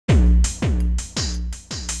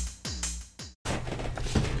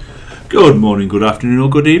Good morning, good afternoon or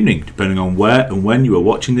good evening, depending on where and when you are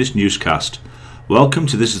watching this newscast. Welcome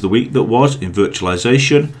to This is the Week That Was in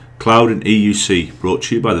Virtualization, Cloud and EUC, brought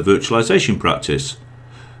to you by the Virtualization Practice.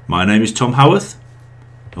 My name is Tom Howarth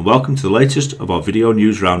and welcome to the latest of our video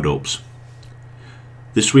news roundups.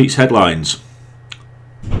 This week's headlines: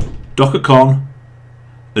 DockerCon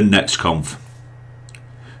and NextConf.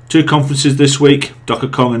 Two conferences this week,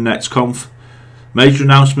 DockerCon and NextConf. Major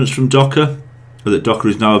announcements from Docker that Docker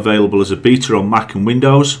is now available as a beta on Mac and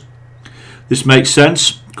Windows. This makes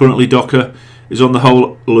sense. Currently Docker is on the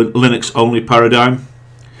whole Linux only paradigm.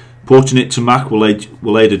 Porting it to Mac will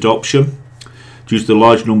aid adoption due to the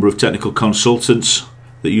large number of technical consultants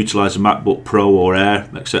that utilise a MacBook Pro or Air,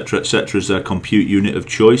 etc., as their compute unit of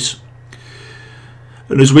choice.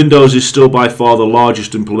 And as Windows is still by far the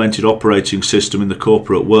largest implemented operating system in the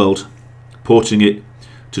corporate world, porting the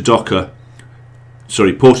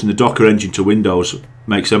Docker engine to Windows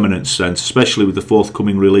makes eminent sense, especially with the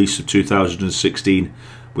forthcoming release of 2016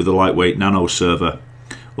 with a lightweight Nano server,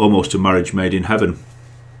 almost a marriage made in heaven.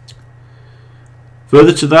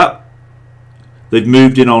 Further to that, they've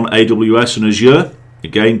moved in on AWS and Azure.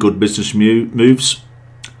 Again, good business moves.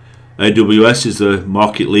 AWS is the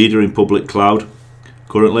market leader in public cloud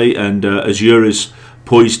currently, and Azure is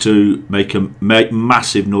poised to make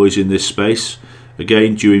massive noise in this space.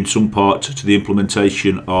 Again, due in some part to the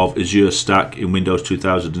implementation of Azure Stack in Windows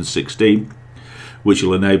 2016, which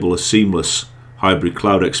will enable a seamless hybrid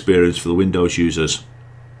cloud experience for the Windows users.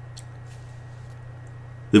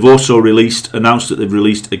 They've also announced that they've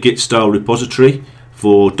released a Git-style repository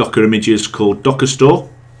for Docker images called Docker Store.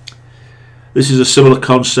 This is a similar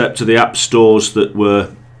concept to the app stores that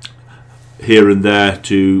were here and there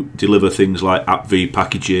to deliver things like AppV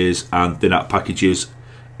packages and ThinApp packages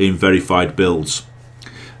in verified builds.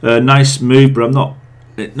 A nice move, but I'm not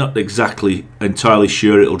exactly entirely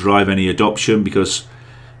sure it'll drive any adoption, because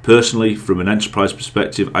personally, from an enterprise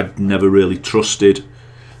perspective, I'd never really trusted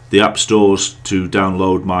the app stores to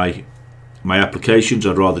download my applications.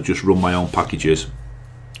 I'd rather just run my own packages.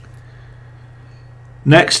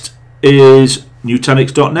 Next is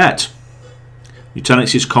Nutanix.net.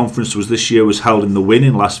 Nutanix's conference this year was held in the Wynn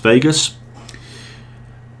in Las Vegas.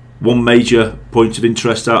 One major point of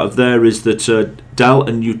interest out of there is that Dell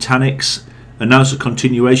and Nutanix announced a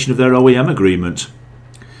continuation of their OEM agreement.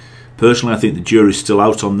 Personally, I think the jury's still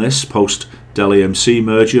out on this post Dell EMC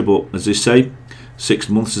merger, but as they say, 6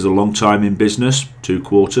 months is a long time in business, 2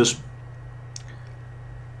 quarters.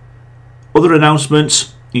 Other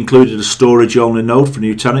announcements included a storage-only node for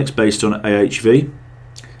Nutanix based on AHV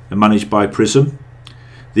and managed by Prism.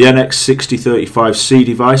 The NX6035C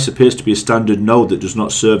device appears to be a standard node that does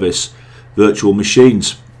not service virtual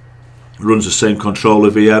machines. It runs the same controller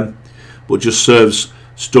VM, but just serves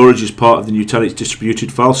storage as part of the Nutanix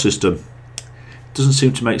distributed file system. It doesn't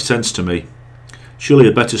seem to make sense to me. Surely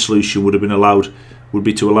a better solution would be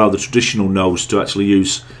to allow the traditional nodes to actually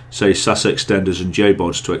use, say, SAS extenders and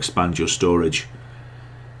JBODs to expand your storage.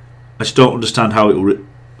 I just don't understand how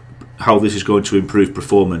this is going to improve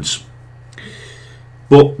performance.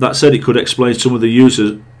 But that said, it could explain some of the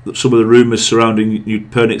rumours surrounding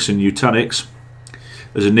Pernix and Nutanix,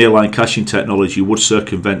 as a nearline caching technology would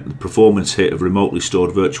circumvent the performance hit of remotely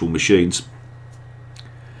stored virtual machines.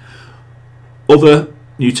 Other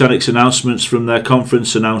Nutanix announcements from their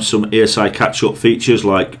conference announced some ESI catch-up features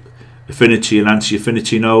like affinity and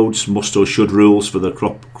anti-affinity nodes, must or should rules for the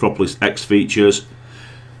Acropolis X features,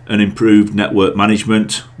 and improved network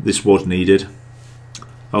management. This was needed.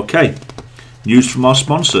 Okay. News from our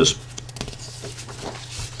sponsors.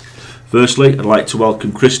 Firstly, I'd like to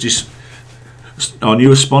welcome our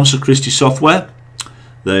newest sponsor, Christie Software.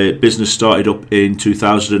 The business started up in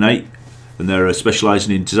 2008 and they're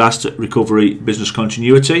specialising in disaster recovery business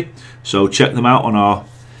continuity. So check them out on our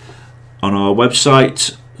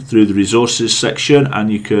website through the resources section,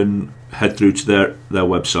 and you can head through to their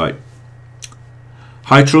website.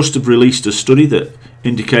 HighTrust have released a study that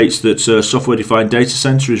indicates that software-defined data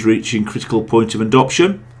center is reaching critical point of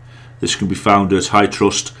adoption. This can be found as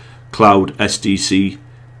HighTrust Cloud SDDC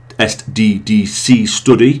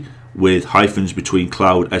study, with hyphens between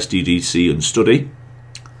Cloud SDDC and study.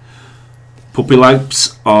 Puppet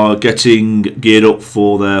Labs are getting geared up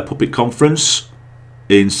for their Puppet conference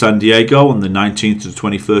in San Diego on the 19th to the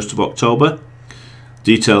 21st of October.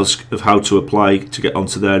 Details of how to apply to get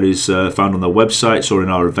onto there is found on their websites or in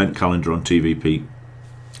our event calendar on TVP.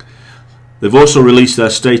 They've also released their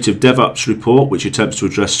State of DevOps report, which attempts to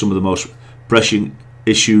address some of the most pressing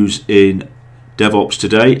issues in DevOps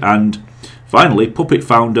today. And finally, Puppet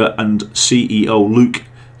founder and CEO Luke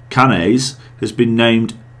Cannes has been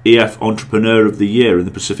named EF Entrepreneur of the Year in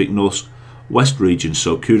the Pacific Northwest region,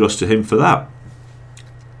 so kudos to him for that.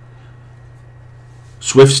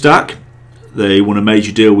 SwiftStack, they won a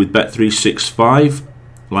major deal with Bet365,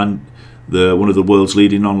 one of the world's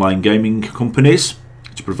leading online gaming companies,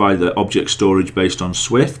 to provide their object storage based on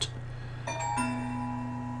Swift.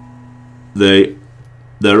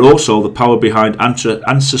 They're also the power behind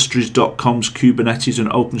Ancestries.com's Kubernetes and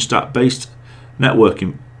OpenStack based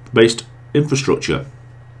networking based infrastructure.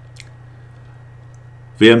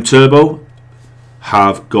 VM Turbo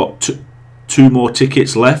have got two more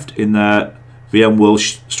tickets left in their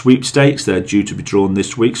VMworld sweepstakes. They're due to be drawn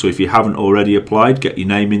this week, so if you haven't already applied, get your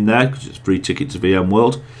name in there because it's a free ticket to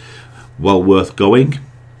VMworld. Well worth going.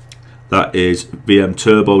 That is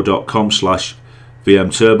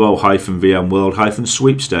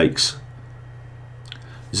vmturbo.com/vmturbo-vmworld-sweepstakes.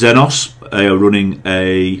 Xenos are running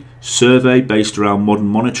a survey based around modern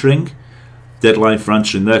monitoring. Deadline for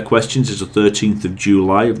answering their questions is the 13th of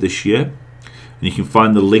July of this year. And you can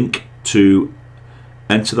find the link to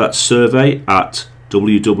enter that survey at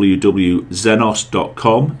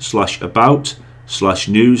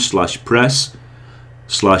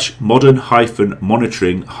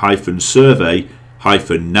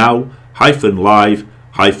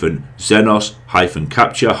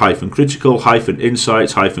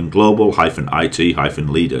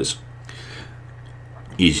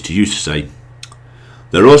Easy to use to say.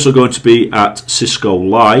 They're also going to be at Cisco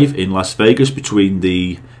Live in Las Vegas between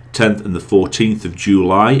the 10th and the 14th of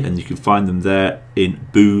July, and you can find them there in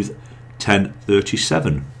booth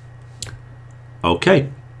 1037. Okay,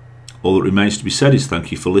 all that remains to be said is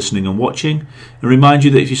thank you for listening and watching, and remind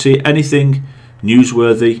you that if you see anything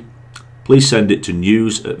newsworthy, please send it to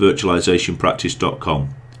news@virtualizationpractice.com.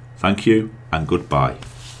 Thank you and goodbye.